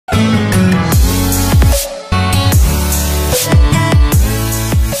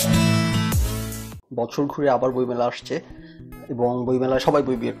বছর ঘুরে আবার বইমেলা আসছে এবং বইমেলায় সবাই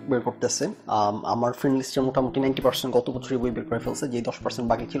বই বের করতেছে। আমার ফ্রেন্ড লিস্টের মোটামুটি 90% গত বছরই বই বের করে ফেলছে, যে 10%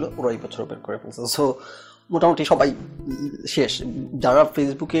 বাকি ছিল ওরা এই বছর বের করে ফেলছে। সো মোটামুটি সবাই শেষ। যারা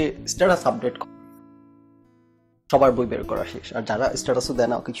ফেসবুকে স্ট্যাটাস আপডেট সবার বই বের করা শেষ, আর যারা স্ট্যাটাসও দেয়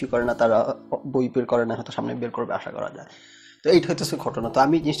না, কিছুই করে না, তারা বই বের করে না, হয়তো সামনে বের করবে আশা করা যায়। তো এইটা হইতেছে ঘটনা। তো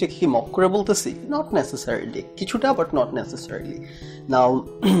আমি জিনিসটাকে কি মক করে বলতেছি? নট নেসেসারিলি, কিছুটা, বাট নট নেসেসারিলি। নাও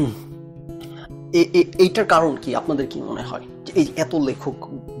এইটার কারণ কি আপনাদের কি মনে হয়? এই এত লেখক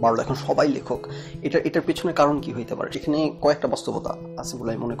বাড়লো, এখন সবাই লেখক, এটার পেছনে কারণ কি হইতে পারে? যেখানে কয়েকটা বাস্তবতা আছে বলে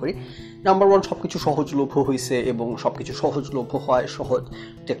আমি মনে করি। নাম্বার ওয়ান, সবকিছু সহজলভ্য হয়েছে এবং সবকিছু সহজলভ্য হয়, সহজ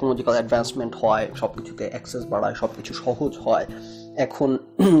টেকনোলজিক্যাল অ্যাডভান্সমেন্ট হয়, সবকিছুতে অ্যাক্সেস বাড়ায়, সবকিছু সহজ হয়। এখন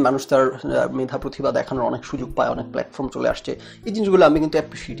মানুষ তার মেধা প্রতিভা দেখানোর অনেক সুযোগ পায়, অনেক প্ল্যাটফর্ম চলে আসছে। এই জিনিসগুলো আমি কিন্তু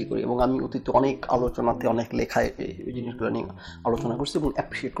অ্যাপ্রিসিয়েটই করি এবং আমি অতীতে অনেক আলোচনাতে, অনেক লেখায় এই জিনিসগুলো নিয়ে আলোচনা করছি এবং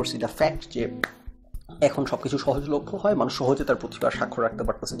অ্যাপ্রিসিয়েট করছি। এটা ফ্যাক্ট যে এখন সব কিছু সহজলভ্য হয়, মানুষ সহজে তার প্রতিভার স্বাক্ষর রাখতে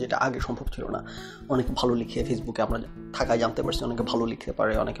পারতেছে, যেটা আগে সম্ভব ছিল না। অনেকে ভালো লিখে, ফেসবুকে আমরা থাকায় জানতে পারছি, অনেকে ভালো লিখতে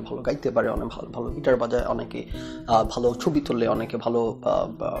পারে, অনেকে ভালো গাইতে পারে, অনেক ভালো ভালো গিটার বাজায়, অনেকে ভালো ছবি তোলে, অনেকে ভালো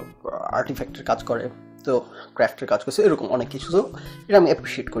আর্টিফ্যাক্টের কাজ করে, তো ক্রাফটের কাজ করছে, এরকম অনেক কিছু। তো এটা আমি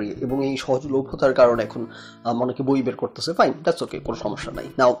অ্যাপ্রিসিয়েট করি এবং এই সহজলভ্যতার কারণে এখন অনেকে বই বের করতেছে, ফাইন, দ্যাটস ওকে, কোনো সমস্যা নাই।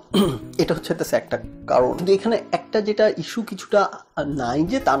 নাও এটা হচ্ছে একটা কারণ, কিন্তু এখানে একটা যেটা ইস্যু কিছুটা নাই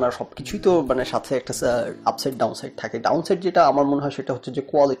যে তা না, সব কিছুই তো মানে সাথে একটা আপসাইড ডাউনসাইড থাকে। ডাউনসাইড যেটা আমার মনে হয় সেটা হচ্ছে যে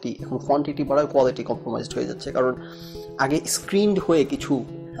কোয়ালিটি, এখন কোয়ান্টিটি বাড়ায় কোয়ালিটি কম্প্রোমাইজড হয়ে যাচ্ছে। কারণ আগে স্ক্রিনড হয়ে কিছু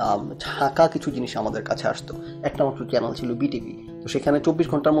ঢাকা কিছু জিনিস আমাদের কাছে আসতো, একটা মাত্র চ্যানেল ছিল বিটিভি, তো সেখানে 24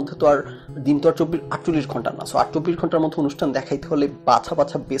 ঘন্টার মধ্যে তো আর দিন তো আর 48 ঘন্টা না। সো 48 ঘন্টার মধ্যে অনুষ্ঠান দেখাইতে হলে বাছা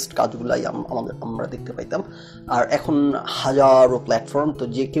বাছা বেস্ট কাজগুলাই আমরা দেখতে পাইতাম। আর এখন হাজারো প্ল্যাটফর্ম, তো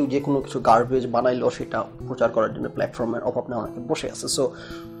যে কেউ যে কোনো কিছু গার্বেজ বানাইলেও সেটা প্রচার করার জন্য প্ল্যাটফর্মের অভাব না অনেকে বসে আছে। সো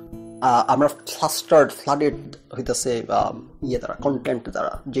আমরা ফ্লাডেড হইতেছে দ্বারা, কন্টেন্ট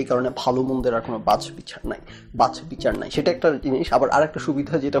দ্বারা, যে কারণে ভালো মন্দের আর কোনো বাছ বিচার নাই, সেটা একটা জিনিস। আবার আর একটা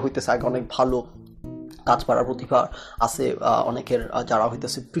সুবিধা যেটা হইতেছে, আগে অনেক ভালো কাজ পাড়ার প্রতিভা আছে অনেকের, যারা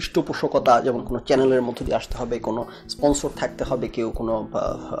হইতেছে পৃষ্ঠপোষকতা, যেমন কোনো চ্যানেলের মধ্যে দিয়ে আসতে হবে, কোনো স্পন্সর থাকতে হবে, কেউ কোনো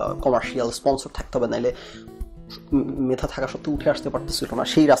কমার্শিয়াল স্পন্সর থাকতে হবে, নাইলে মেধা থাকা সত্ত্বেও উঠে আসতে পারতেছিল না,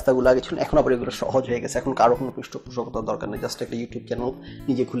 সেই রাস্তাগুলো আগে ছিল। এখন আবার এগুলো সহজ হয়ে গেছে, এখন কারো কোনো পৃষ্ঠপোষকতার দরকার নেই, জাস্ট একটা ইউটিউব চ্যানেল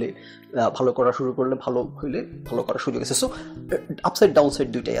নিজে খুলে ভালো করা শুরু করলে, ভালো হইলে ভালো করার সুযোগ আছে। সো আপসাইড ডাউনসাইড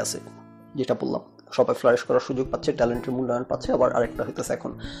দুইটাই আছে, যেটা বললাম, সবাই ফ্লারিশ করার সুযোগ পাচ্ছে, ট্যালেন্টের মূল্যায়ন পাচ্ছে। আবার আরেকটা হইতেছে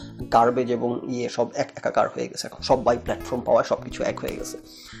এখন গার্বেজ এবং সব একাকার হয়ে গেছে, এখন সবাই প্ল্যাটফর্ম পাওয়ায় সব কিছু এক হয়ে গেছে।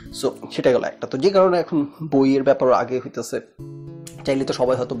 সো সেটা গেল একটা। তো যে কারণে এখন বইয়ের ব্যাপারও আগে হইতেছে, চাইলে তো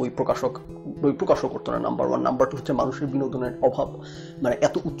সবাই হয়তো বই প্রকাশও করতো না, নাম্বার ওয়ান। নাম্বার টু হচ্ছে মানুষের বিনোদনের অভাব, মানে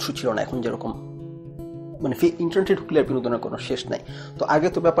এত উৎস ছিল না এখন যেরকম, মানে ইন্টারনেটে ঢুকলে আর বিনোদনের কোনো শেষ নাই। তো আগে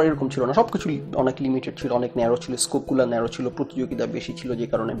তো ব্যাপার এরকম ছিল না, সব কিছু অনেক লিমিটেড ছিল, অনেক ন্যারো ছিল, স্কোপগুলো ন্যারো ছিল, প্রতিযোগিতা বেশি ছিল, যে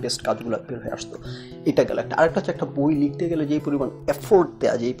কারণে বেস্ট কাজগুলো বের হয়ে আসতো। এটা গেল একটা। আরেকটা হচ্ছে একটা বই লিখতে গেলে যেই পরিমাণ এফোর্ট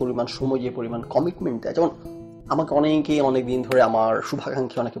দেয়া, যেই পরিমাণ সময়, যে পরিমাণ কমিটমেন্ট দেয়, যেমন আমাকে অনেক দিন ধরে আমার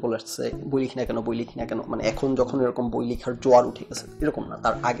শুভাকাঙ্ক্ষী অনেকে বলে আসছে বই লিখি না কেন, মানে এখন যখন এরকম বই লেখার জোয়ার উঠে গেছে, এরকম না,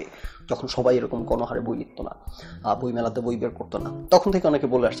 তার আগে যখন সবাই এরকম গণহারে বই লিখতো না, বই মেলাতে বই বের করতো না, তখন থেকে অনেকে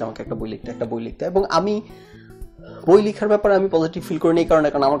বলে আসছে আমাকে একটা বই লিখতে। এবং আমি বই লেখার ব্যাপারে আমি পজিটিভ ফিল করি, কারণ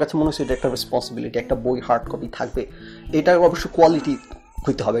আমার কাছে মনে হচ্ছে এটা একটা রেসপন্সিবিলিটি, একটা বই হার্ড কপি থাকবে, এটার অবশ্য কোয়ালিটি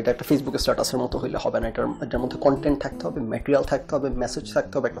হইতে হবে, এটা একটা ফেসবুক স্ট্যাটাসের মতো হইলে হবে না, এটার মধ্যে কন্টেন্ট থাকতে হবে, ম্যাটেরিয়াল থাকতে হবে, মেসেজ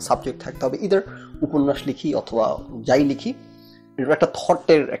থাকতে হবে, একটা সাবজেক্ট থাকতে হবে। ইদার উপন্যাস লিখি অথবা যাই লিখি, এটার একটা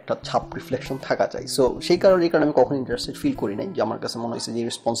থটের একটা ছাপ, রিফ্লেকশন থাকা চাই। সো সেই কারণে আমি কখনো ইন্টারেস্টেড ফিল করি নাই, যে আমার কাছে মনে হয়েছে যে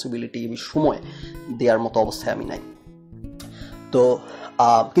রেসপন্সিবিলিটি সময় দেওয়ার মতো অবস্থায় আমি নাই। তো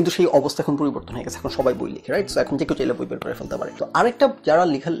কিন্তু সেই অবস্থা এখন পরিবর্তন হয়ে গেছে, এখন সবাই বই লিখে, রাইট? সো এখন যে কেউ চাইলে বই বের করে ফেলতে পারে। তো আরেকটা, যারা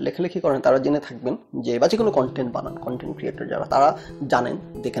লেখালেখি করেন তারা জেনে থাকবেন যে, বা যে কোনো কন্টেন্ট বানান, কন্টেন্ট ক্রিয়েটর যারা, তারা জানেন,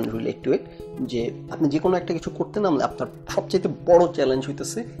 দে ক্যান রিলেট টু ইট, যে আপনি যে কোনো একটা কিছু করতে নামলে আপনার সবচেয়ে বড় চ্যালেঞ্জ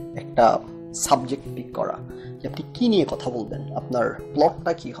হইতেছে একটা সাবজেক্ট পিক করা, যে আপনি কী নিয়ে কথা বলবেন, আপনার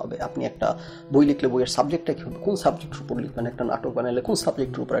প্লটটা কী হবে, আপনি একটা বই লিখলে বইয়ের সাবজেক্টটা কী হবে, কোন সাবজেক্টের উপর লিখবেন, একটা নাটক বানাইলে কোন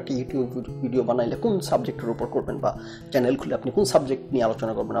সাবজেক্টের উপর, একটা ইউটিউব ভিডিও বানাইলে কোন সাবজেক্টের উপর করবেন, বা চ্যানেল খুলে আপনি কোন সাবজেক্ট নিয়ে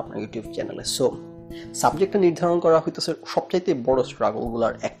আলোচনা করবেন আপনার ইউটিউব চ্যানেলে। সো সাবজেক্টটা নির্ধারণ করা হইতেছে সবচাইতে বড়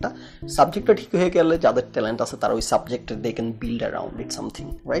স্ট্রাগলগুলোর একটা। সাবজেক্টটা ঠিক হয়ে গেলে যাদের ট্যালেন্ট আছে তারা ওই সাবজেক্টে they can build around it something,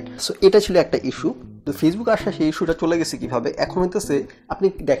 right? So এটা ছিল একটা ইস্যু। তো ফেসবুক আসা সেই ইস্যুটা চলে গেছে কীভাবে, এখন হইতেছে আপনি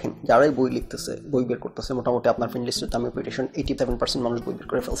দেখেন যারাই বই লিখতেছে, বই বের করতেছে, মোটামুটি আপনার ফ্রেন্ড লিস্টের আমি পেটিশন 87% মানুষ বই বের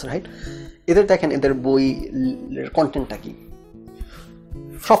করে ফেলছে, রাইট? এদের দেখেন, এদের বইয়ের কন্টেন্টটা কি,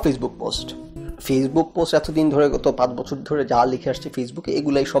 সব ফেসবুক পোস্ট, ফেসবুক পোস্ট এতদিন ধরে গত 5 বছর ধরে যা লিখে আসছে ফেসবুকে,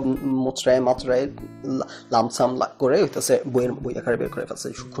 এগুলাই সব মোচড়ায় মাত্রায় লামসাম করে হইতেছে বই আকারে বের করে ফেলছে।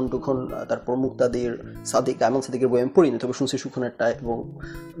 সুখন টুখন, তারপর মুক্তাদির, সাদিক, আয়মান সাদিকের বই আমি পড়িনি, তবে শুনছি সুখনেরটা, এবং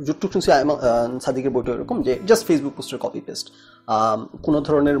যতটুকু শুনছি সাদিকের বইটা এরকম যে জাস্ট ফেসবুক পোস্টের কপি পেস্ট, কোনো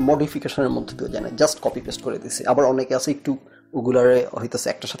ধরনের মডিফিকেশনের মধ্যে দিয়ে যায় না, জাস্ট কপি পেস্ট করে দিছে। আবার অনেকে আছে একটু ওগুলারে হইতেছে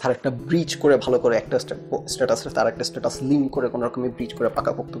একটার সাথে আর একটা ব্রিজ করে ভালো করে, একটা স্ট্যাটাসের তার একটা স্ট্যাটাস লিঙ্ক করে কোনো রকমের ব্রিজ করে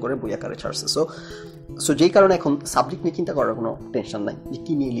পাকাপোক্ত করে বই আকারে ছাড়ছে। সো যেই কারণে এখন সাবজেক্ট নিয়ে চিন্তা করার কোনো টেনশন নাই যে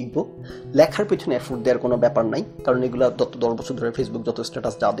কী নিয়ে লিখবো, লেখার পেছনে এফোর্ট দেওয়ার কোনো ব্যাপার নাই, কারণ এগুলো 10 বছর ধরে ফেসবুক যত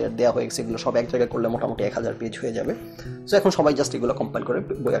স্ট্যাটাস যা দেওয়া হয়ে গেছে এগুলো সব এক জায়গায় করলে মোটামুটি 1000 পেজ হয়ে যাবে। সো এখন সবাই জাস্ট এগুলো কম্পাইল করে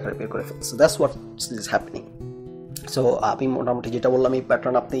বই আকারে বের করে ফেলছে। That's what is happening. So আমি মোটামুটি যেটা বললাম এই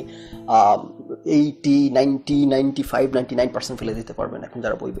প্যাটার্ন আপনি 80, 90, 95, 99% ফেলে দিতে পারবেন এখন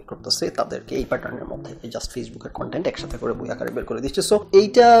যারা বই বের করতেছে তাদেরকে এই প্যাটার্নের মধ্যে, জাস্ট ফেসবুকের কন্টেন্ট একসাথে করে বই আকারে বের করে দিচ্ছে। সো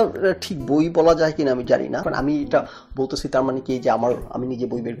এইটা ঠিক বই বলা যায় কিনা আমি জানি না, কারণ আমি এটা বলতেছি তার মানে কি যে আমি নিজে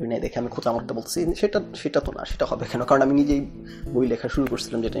বই বের করে নিয়ে দেখে আমি খোঁচা মারতে বলতেছি, সেটা তো না, সেটা হবে কেন? কারণ আমি নিজেই বই লেখা শুরু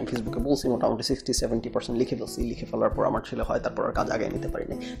করছিলাম, যেটা আমি ফেসবুকে বলছি, মোটামুটি 60-70% লিখে ফেলার পর আমার ছেলে হয়, তারপর আর কাজ আগায় নিতে পারি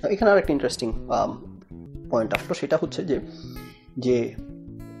নাই। এখানে আর একটা ইন্টারেস্টিং পয়েন্ট আসলো, সেটা হচ্ছে যে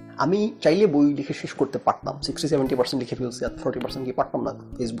আমি চাইলে বই লিখে শেষ করতে পারতাম, 60-70% লিখে ফেলছি, আর 40% কি পারতাম না?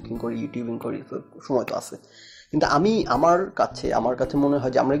 ফেসবুকিং করি, ইউটিউবিং করি, সময় তো আছে। কিন্তু আমার কাছে মনে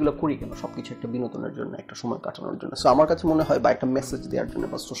হয় যে আমরা এগুলো করি কেন? সব কিছু একটা বিনোদনের জন্য, একটা সময় কাটানোর জন্য। সো আমার কাছে মনে হয় বা একটা মেসেজ দেওয়ার জন্য,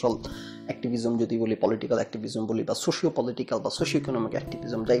 বা সোশ্যাল অ্যাক্টিভিজম যদি বলি, পলিটিক্যাল অ্যাক্টিভিজম বলি, বা সোশিও পলিটিক্যাল বা সোশিও ইকোনমিক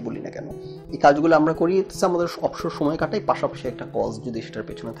অ্যাক্টিভিজম যাই বলি না কেন, এই কাজগুলো আমরা করি আমাদের অবসর সময় কাটাই, পাশাপাশি একটা কজ যদি সেটার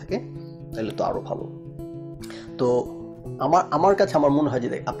পেছনে থাকে তাহলে তো আরও ভালো। তো আমার কাছে আমার মনে হয় যে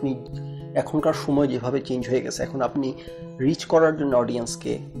আপনি এখনকার সময় যেভাবে চেঞ্জ হয়ে গেছে, এখন আপনি রিচ করার জন্য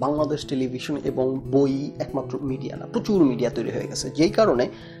অডিয়েন্সকে বাংলাদেশ টেলিভিশন এবং বই একমাত্র মিডিয়া না, প্রচুর মিডিয়া তৈরি হয়ে গেছে, যেই কারণে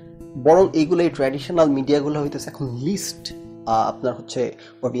বরং এইগুলো এই ট্র্যাডিশনাল মিডিয়াগুলো হইতেছে এখন লিস্ট আপনার হচ্ছে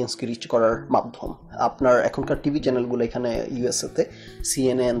অডিয়েন্সকে রিচ করার মাধ্যম। আপনার এখনকার টিভি চ্যানেলগুলো এখানে ইউএসএতে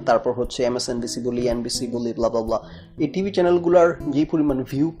CNN, তারপর হচ্ছে MSNBC বলি, NBC বলি, ব্লা ব্লা ব্লা, এই টিভি চ্যানেলগুলোর যেই পরিমাণ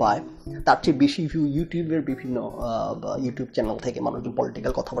ভিউ পায় তার চেয়ে বেশি ভিউ ইউটিউবের বিভিন্ন ইউটিউব চ্যানেল থেকে মানুষজন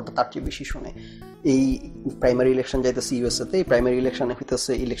পলিটিক্যাল কথাবার্তা তার চেয়ে বেশি শোনে। এই প্রাইমারি ইলেকশন যাইতেছে ইউএসএতে, এই প্রাইমারি ইলেকশনে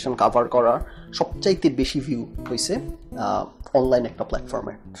হইতেছে ইলেকশন কাভার করার সবচাইতে বেশি ভিউ হয়েছে অনলাইন একটা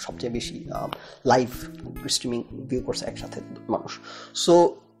প্ল্যাটফর্মে, সবচেয়ে বেশি লাইভ স্ট্রিমিং ভিউ করছে একসাথে মানুষ। সো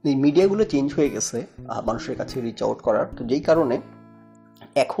এই মিডিয়াগুলো চেঞ্জ হয়ে গেছে মানুষের কাছে রিচ আউট করার, তো যেই কারণে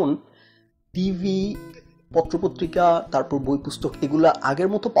এখন টিভি, পত্রপত্রিকা, তারপর বই পুস্তক এগুলো আগের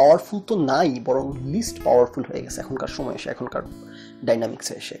মতো পাওয়ারফুল তো নাই, বরং লিস্ট পাওয়ারফুল হয়ে গেছে এখনকার সময় এসে, এখনকার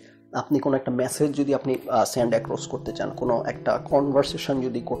ডাইনামিক্সে এসে। আপনি কোনো একটা মেসেজ যদি আপনি সেন্ড অ্যাক্রস করতে চান, কোনো একটা কনভারসেশন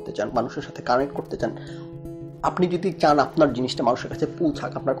যদি করতে চান, মানুষের সাথে কানেক্ট করতে চান, আপনি যদি চান আপনার জিনিসটা মানুষের কাছে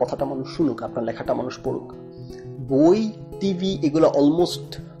পৌঁছাক, আপনার কথাটা মানুষ শুনুক, আপনার লেখাটা মানুষ পড়ুক, বই, টিভি এগুলো অলমোস্ট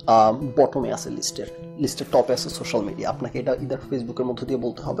বটমে আছে, লিস্টের টপে আছে সোশ্যাল মিডিয়া। আপনাকে এটা ইদার ফেসবুকের মধ্য দিয়ে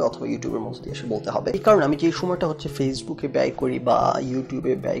বলতে হবে অথবা ইউটিউবের মধ্য দিয়ে এসে বলতে হবে। এই কারণে আমি যে সময়টা হচ্ছে ফেসবুকে ব্যয় করি বা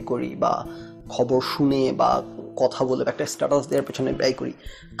ইউটিউবে ব্যয় করি বা খবর শুনে বা কথা বলে একটা স্ট্যাটাস দেওয়ার পেছনে ব্যয় করি,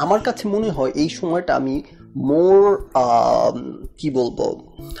 আমার কাছে মনে হয় এই সময়টা আমি মোর কি বলবো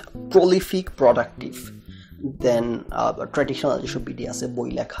প্রলিফিক, প্রোডাক্টিভ দেন ট্র্যাডিশনাল যেসব বিডি আছে বই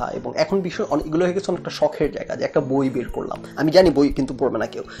লেখা। এবং এখন বিষয় এগুলো হয়ে গেছে অনেকটা শখের জায়গা, যে একটা বই বের করলাম, আমি জানি বই কিন্তু পড়বে না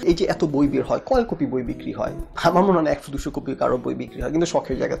কেউ, এই যে এত বই বের হয়, কয় কপি বই বিক্রি হয়, আমার মনে হয় 100-200 কপি কারো বই বিক্রি হয়, কিন্তু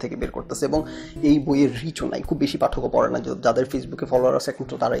শখের জায়গা থেকে বের করতেছে, এবং এই বইয়ের রিচও নাই, খুব বেশি পাঠকও পড়ে না, যাদের ফেসবুকে ফলোয়ার আছে এখন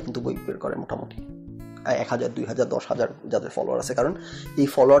তো তারাই কিন্তু বই বের করে মোটামুটি 1000, 2000, 10,000 যাদের ফলোয়ার আছে, কারণ এই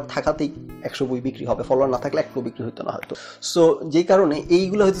ফলোয়ার থাকাতেই 100 বই বিক্রি হবে, ফলোয়ার না থাকলে 1 বিক্রি হতো না হয়তো। সো যেই কারণে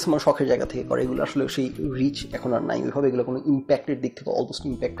এইগুলো হয়তো আমার শখের জায়গা থেকে করে, এগুলো আসলে সেই রিচ এখন আর নাই ওইভাবে, এগুলো কোনো ইম্প্যাক্টের দিক থেকে অলমোস্ট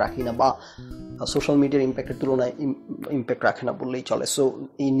ইম্প্যাক্ট রাখি না, বা সোশ্যাল মিডিয়ার ইম্প্যাক্টের তুলনায় ইম্প্যাক্ট রাখে না বললেই চলে। সো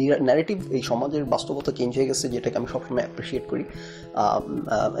এই ন্যারেটিভ, এই সমাজের বাস্তবতা চেঞ্জ হয়ে গেছে, যেটাকে আমি সবসময় অ্যাপ্রিসিয়েট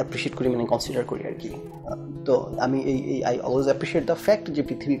করি মানে কনসিডার করি আর কি। তো আমি I always appreciate the fact যে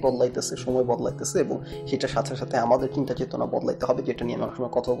পৃথিবী বদলাইতেছে, সময় বদলাইতেছে, এবং সেটার সাথে সাথে আমাদের চিন্তা চেতনা বদলাইতে হবে, যেটা নিয়ে আমি অনেক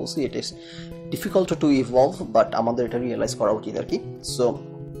সময় কথা বলছি। It is difficult to evolve, but আমাদের এটা রিয়েলাইজ করা উচিত আর কি। সো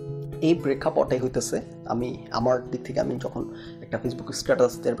এই প্রেক্ষাপটে হইতেছে আমার দিক থেকে আমি যখন একটা ফেসবুক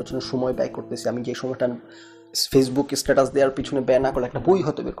স্ট্যাটাস দেওয়ার পেছনে সময় ব্যয় করতেছি, আমি যে সময়টা ফেসবুক স্ট্যাটাস দেওয়ার পিছনে ব্যয় না করলে একটা বই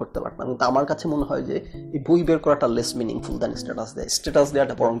হয়তো বের করতে পারতাম, কিন্তু আমার কাছে মনে হয় যে এই বই বের করাটা লেস মিনিংফুল দ্যান স্ট্যাটাস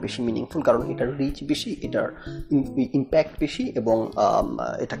দেওয়াটা বরং বেশি মিনিংফুল, কারণ এটার রিচ বেশি, এটার ইম্প্যাক্ট বেশি, এবং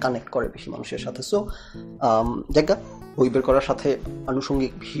এটা কানেক্ট করে বেশি মানুষের সাথে। সো জায়গা বই বের করার সাথে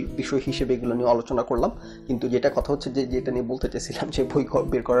আনুষঙ্গিক বিষয় হিসেবে এগুলো নিয়ে আলোচনা করলাম, কিন্তু যেটা কথা হচ্ছে যেটা নিয়ে বলতে চাইছিলাম, যে বই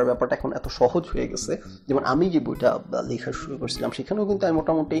বের করার ব্যাপারটা এখন এত সহজ হয়ে গেছে। যেমন আমি যে বইটা লেখা শুরু করেছিলাম সেখানেও কিন্তু আমি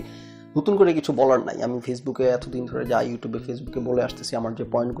মোটামুটি নতুন করে কিছু বলার নাই। আমি ফেসবুকে এতদিন ধরে যা ইউটিউবে ফেসবুকে বলে আসতেছি, আমার যে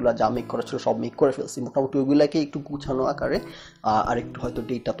পয়েন্টগুলো যা মেক করা ছিল সব মেক করে ফেলছি। মোটামুটি ওইগুলোকে একটু গুছানো আকারে আর একটু হয়তো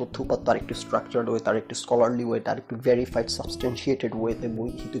ডেটা তথ্য উপাত্ত আর একটু স্ট্রাকচার্ড ওয়ে, তার একটু স্কলারলি ওয়ে, তার একটু ভেরিফাইড সাবস্টেন্সিয়েটেড ওয়েতে বই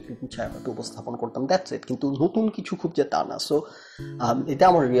হিতে একটু গুছায় হয়তো উপস্থাপন করতাম, দ্যাটস ইট। কিন্তু নতুন কিছু খুব যে তা না। সো এটা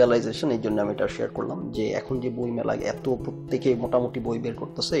আমার রিয়েলাইজেশন, এই জন্য আমি এটা শেয়ার করলাম যে এখন যে বই মেলা এত প্রত্যেকে মোটামুটি বই বের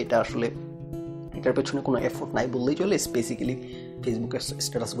করতেছে, এটা আসলে এটার পেছনে কোনো এফোর্ট নাই বললেই চলে। বেসিক্যালি ফেসবুকের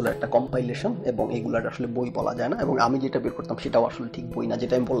স্ট্যাটাসগুলোর একটা কম্পাইলেশন, এবং এগুলার আসলে বই বলা যায় না। এবং আমি যেটা বের করতাম সেটাও আসলে ঠিক বই না।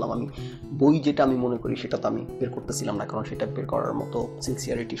 যেটা আমি বললাম, আমি বই যেটা আমি মনে করি সেটা তো আমি বের করতেছিলাম না, কারণ সেটা বের করার মতো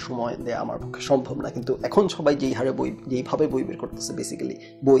সিনসিয়ারিটি সময় দেওয়া আমার পক্ষে সম্ভব না। কিন্তু এখন সবাই যেই হারে বই, যেইভাবে বই বের করতেছে, বেসিক্যালি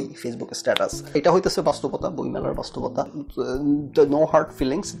বই, ফেসবুক স্ট্যাটাস, এটা হইতেছে বাস্তবতা, বই মেলার বাস্তবতা। No hard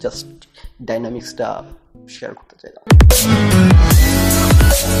feelings, just ডাইনামিক্সটা share করতে চাইলাম।